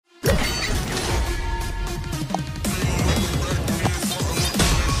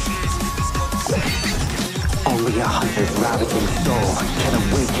a hunter's ravaging soul can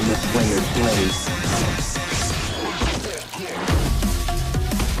awaken the slayer's blaze.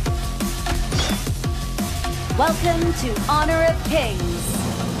 Welcome to Honor of Kings.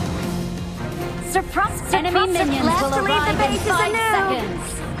 Surprise! Enemy minions will arrive in 5 seconds.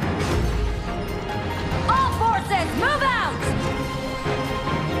 All forces, move out!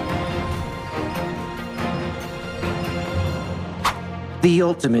 The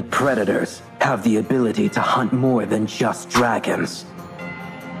ultimate predators have the ability to hunt more than just dragons.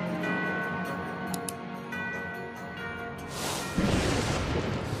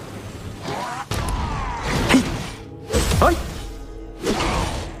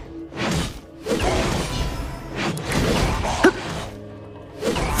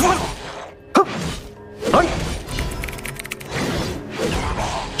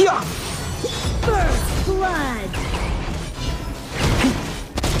 First blood.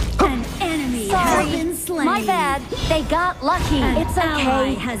 An enemy has been slain. My bad. They got lucky. It's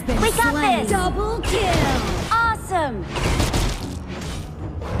okay. Has been We got slain. this. Double kill. Awesome.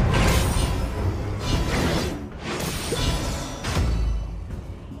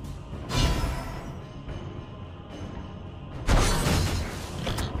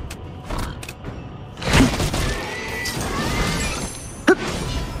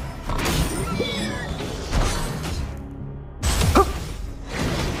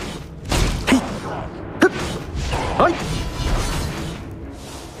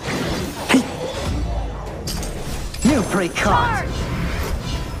 New prey caught!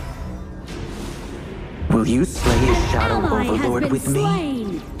 Will you slay a shadow Ally has overlord been with me?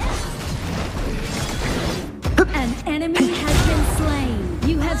 slain. An enemy has been slain.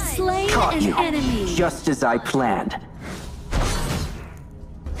 You have slain Caught an you, enemy. just as I planned.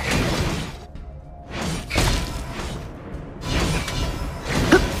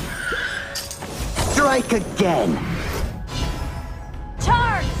 Strike again!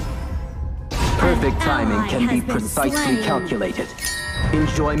 Charge! Perfect An timing ally can has be been precisely slain. calculated.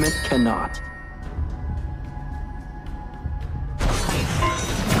 Enjoyment cannot.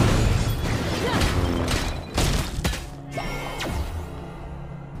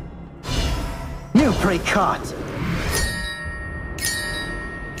 New prey caught!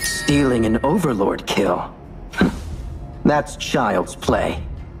 Stealing an overlord kill. That's child's play.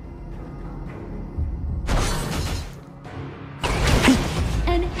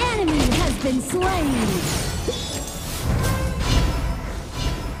 An enemy has been slain.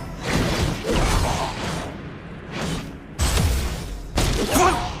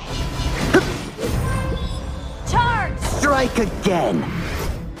 Charge! Strike again!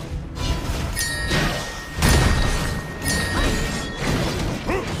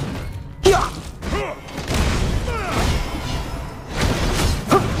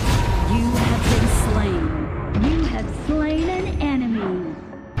 You have been slain. You have slain an enemy.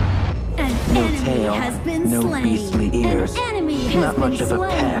 An No enemy tail, has been no slain. beastly ears. An enemy has Not been much of a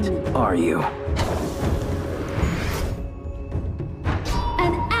slain. pet, are you?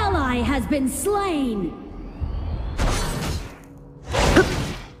 An ally has been slain.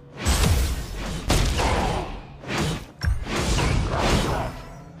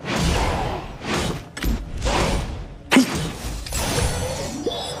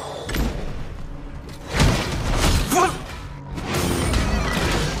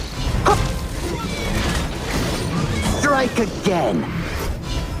 Strike again!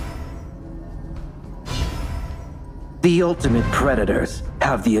 The ultimate predators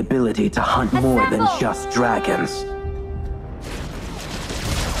have the ability to hunt more than Assemble! just dragons.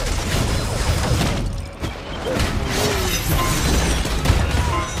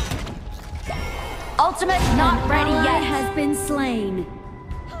 Ultimate not ready Ally yet. has been slain.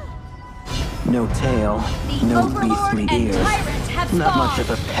 No tail, The no Overlord beastly and ears. Tyrant have Not much spawned.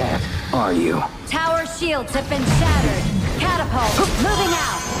 of a pet, are you? Tower shields have been shattered. Catapult moving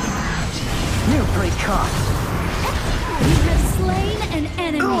out. New prey caught! You have slain an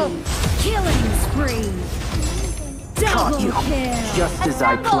enemy. Killing spree. Caught Double you, kill. just as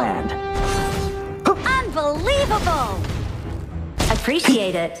I Assemble! planned. Unbelievable!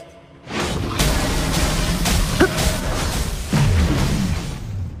 Appreciate it.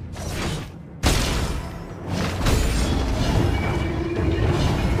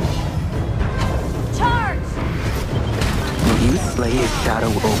 Charge! Will you slay a shadow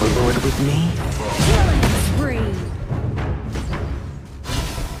overlord with me? Killing spree.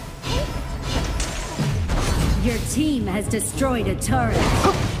 Your team has destroyed a turret.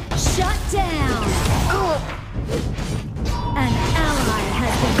 Shut down. An ally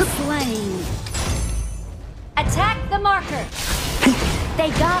has been slain. Attack the marker! They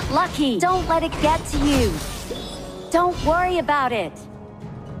got lucky. Don't let it get to you. Don't worry about it.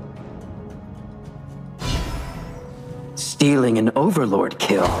 Stealing an overlord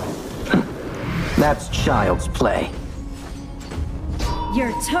kill. That's child's play.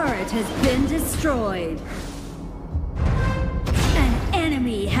 Your turret has been destroyed. An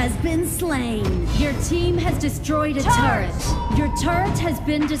enemy has been slain. Your team has destroyed a turret. Your turret has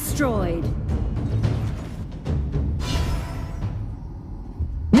been destroyed.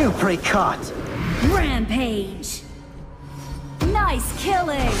 New prey caught. Rampage. Nice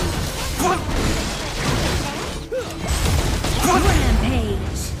killing.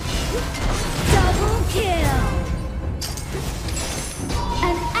 Rampage. Double kill.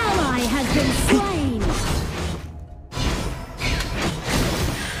 An ally has been slain.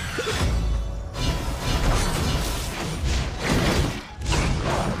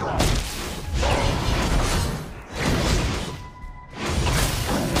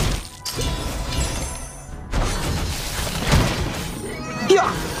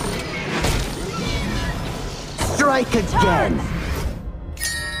 Yeah. Strike again.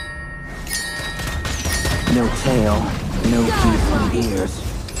 No tail, no beefy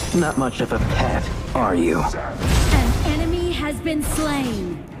ears. Not much of a pet, are you? An enemy has been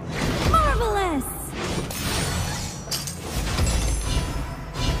slain. Marvelous!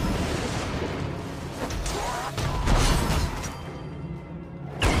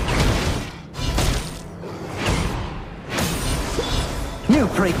 New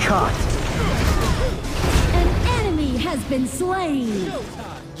prey caught. An enemy has been slain.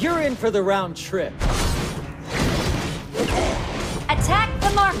 You're in for the round trip. Attack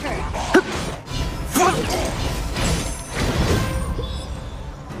the marker.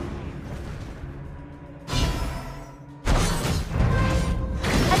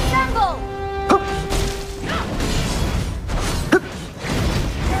 Assemble.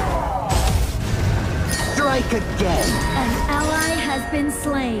 Strike again. An ally has been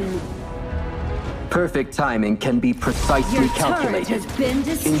slain. Perfect timing can be precisely Your turret calculated. has been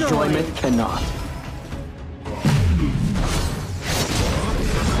destroyed. Enjoyment cannot.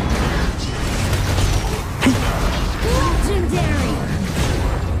 Legendary.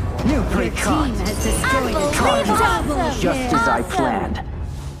 New prey Your caught. team has destroyed a turret. Unbelievable. Double Just kill. as I planned.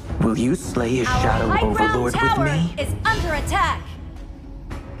 Will you slay a Our shadow high ground overlord with tower me? is under attack.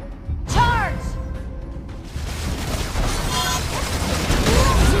 Charge!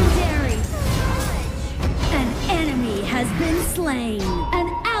 Legendary. An enemy has been slain. An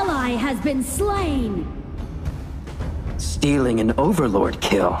ally has been slain. Stealing an overlord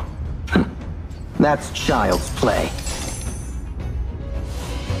kill. That's child's play.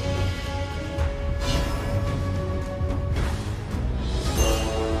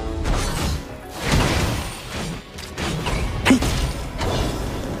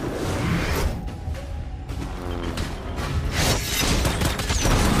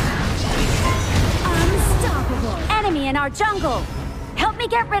 Unstoppable. Enemy in our jungle. Help me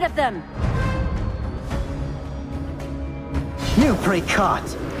get rid of them. New prey caught.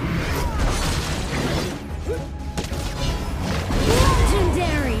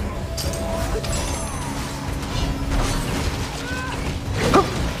 Legendary.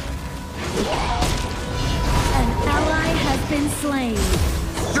 An ally has been slain.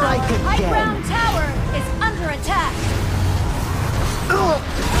 Strike High again. ground tower is under attack.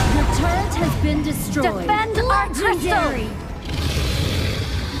 Your turret has been destroyed. Defend our Legendary.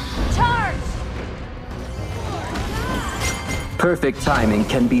 Charge! Perfect timing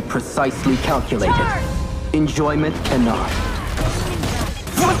can be precisely calculated. Charge! Enjoyment cannot.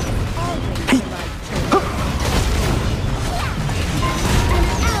 An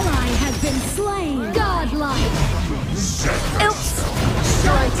ally has been slain. Godlike. Oops!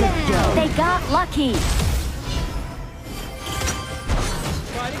 Shut down. They got lucky.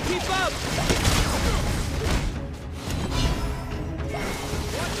 Try to keep up!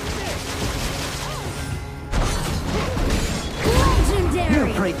 Legendary.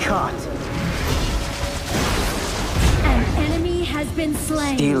 New prey caught. An enemy has been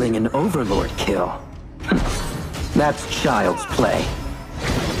slain. Stealing an overlord kill. That's child's play.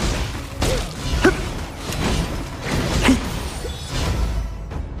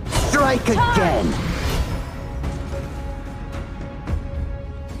 Strike again.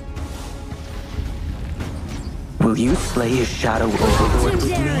 Will you slay a shadow overlord with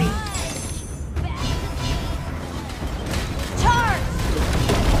Legendary. me? Charge!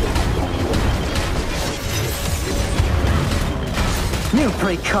 New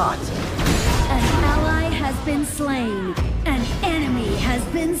prey caught. An ally has been slain. An enemy has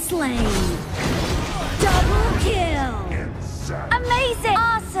been slain. Double kill. Amazing!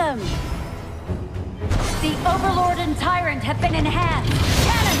 Awesome! The Overlord and Tyrant have been enhanced.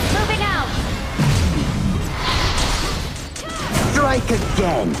 Cannons moving out. Strike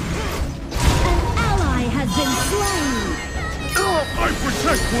again! An ally has been slain. I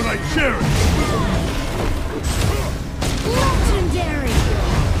protect what I cherish! Legendary!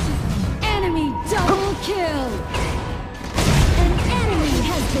 Enemy double kill! An enemy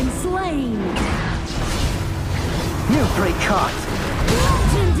has been slain! You prey caught!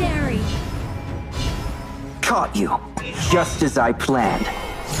 Legendary! Caught you, just as I planned.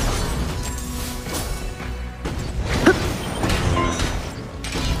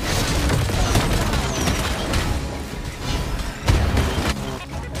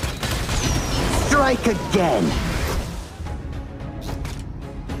 Strike again!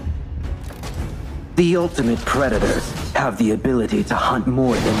 The ultimate predators have the ability to hunt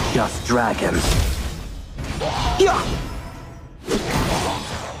more than just dragons. Yeah!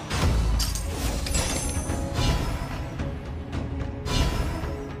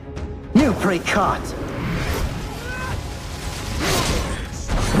 New prey caught!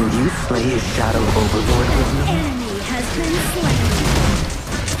 Will you slay his shadow overlord with me? Enemy has been slain!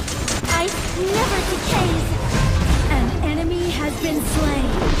 Ice never decays! An enemy has been slain!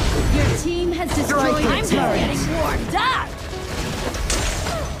 Your team has destroyed Strike a it turret! dead. Warmed up.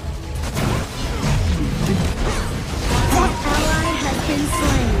 An ally has been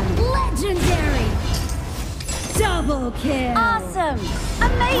slain! Legendary! Double kill! Awesome.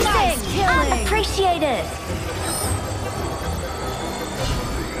 Amazing. Nice killing. Appreciated.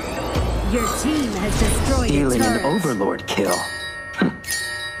 Your team has destroyed Stealing a an turret. overlord kill.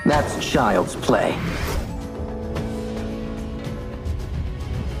 That's child's play.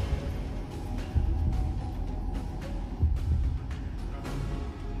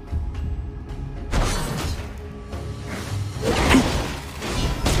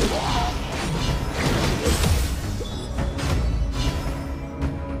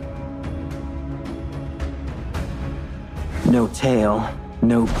 No tail,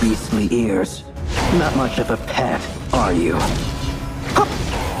 no beastly ears. Not much of a pet, are you? Hup!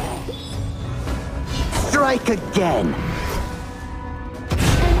 Strike again!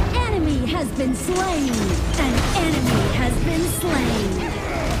 An enemy has been slain! An enemy has been slain!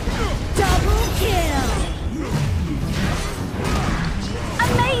 Double kill!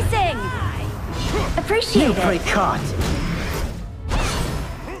 Amazing. New Appreciated. prey caught!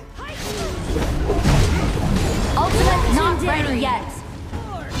 Ultimate not Legendary. ready yet.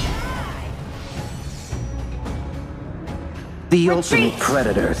 The ultimate Retreat.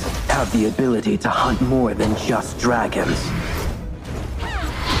 predators have the ability to hunt more than just dragons.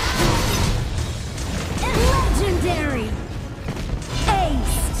 Legendary!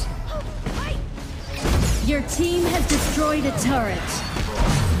 Aced! Your team has destroyed a turret.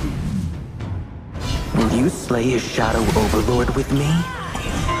 Will you slay his shadow overlord with me?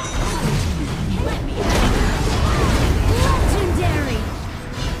 Legendary!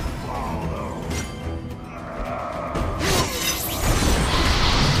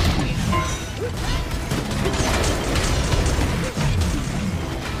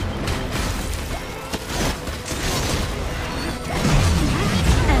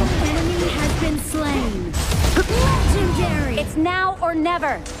 An enemy has been slain. Legendary! It's now or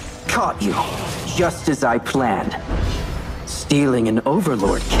never. Caught you, just as I planned. Stealing an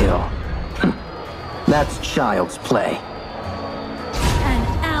overlord kill. That's child's play. An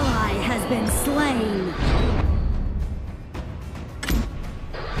ally has been slain.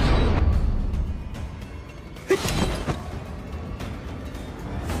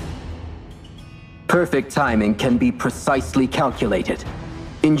 Perfect timing can be precisely calculated.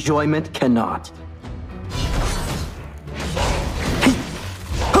 Enjoyment cannot.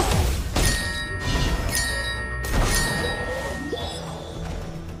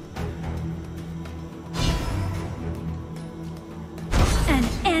 An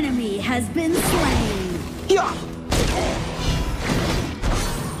enemy has been slain. Yeah!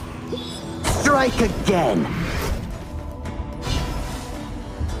 Strike again!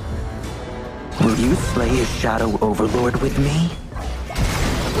 Will you slay his shadow overlord with me?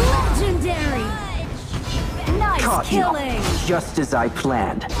 Legendary! Nice Caught killing. you, just as I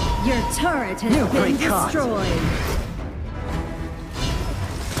planned. Your turret has You been great caught. destroyed.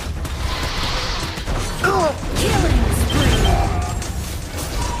 Ugh! Killing spree.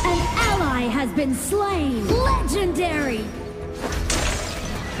 An ally has been slain. Legendary!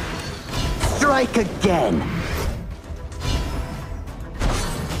 Strike again!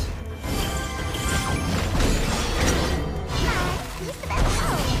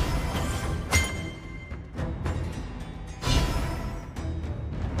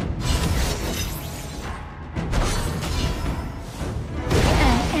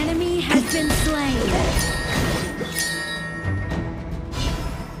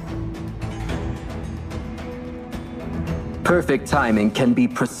 Perfect timing can be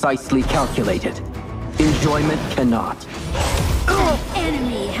precisely calculated. Enjoyment cannot. An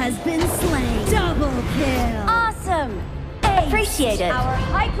enemy has been slain. Double kill. Awesome! Ace. Appreciate it. Our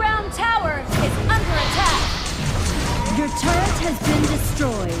high ground tower is under attack. Your turret has been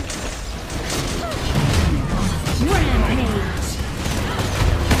destroyed. Rampage.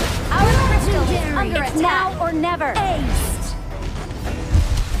 Our crystal is Legendary. under It's attack. Now or never. Aced.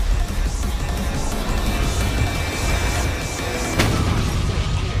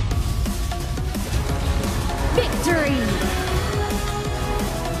 Victory.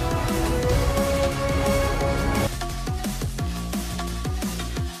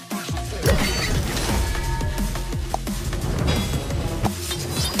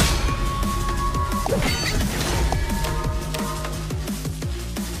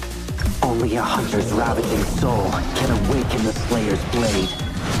 Only a hunter's ravaging soul can awaken the Slayer's blade.